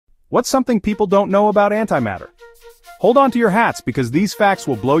What's something people don't know about antimatter? Hold on to your hats because these facts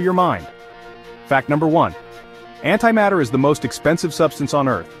will blow your mind. Fact number 1. Antimatter is the most expensive substance on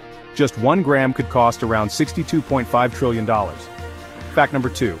Earth. Just 1 gram could cost around $62.5 trillion. Fact number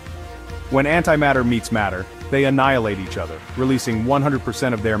 2. When antimatter meets matter, they annihilate each other, releasing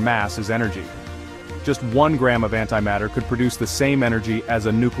 100% of their mass as energy. Just 1 gram of antimatter could produce the same energy as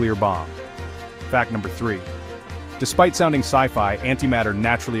a nuclear bomb. Fact number 3. Despite sounding sci-fi, antimatter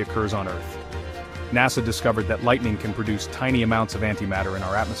naturally occurs on Earth. NASA discovered that lightning can produce tiny amounts of antimatter in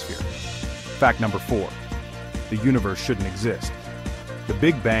our atmosphere. Fact number 4. The universe shouldn't exist. The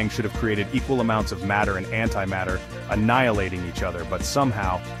Big Bang should have created equal amounts of matter and antimatter, annihilating each other, but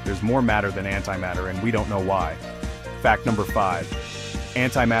somehow, there's more matter than antimatter and we don't know why. Fact number 5.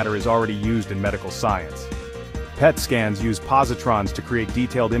 Antimatter is already used in medical science. PET scans use positrons to create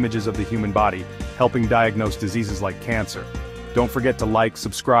detailed images of the human body, helping diagnose diseases like cancer. Don't forget to like,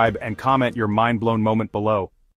 subscribe, and comment your mind-blown moment below.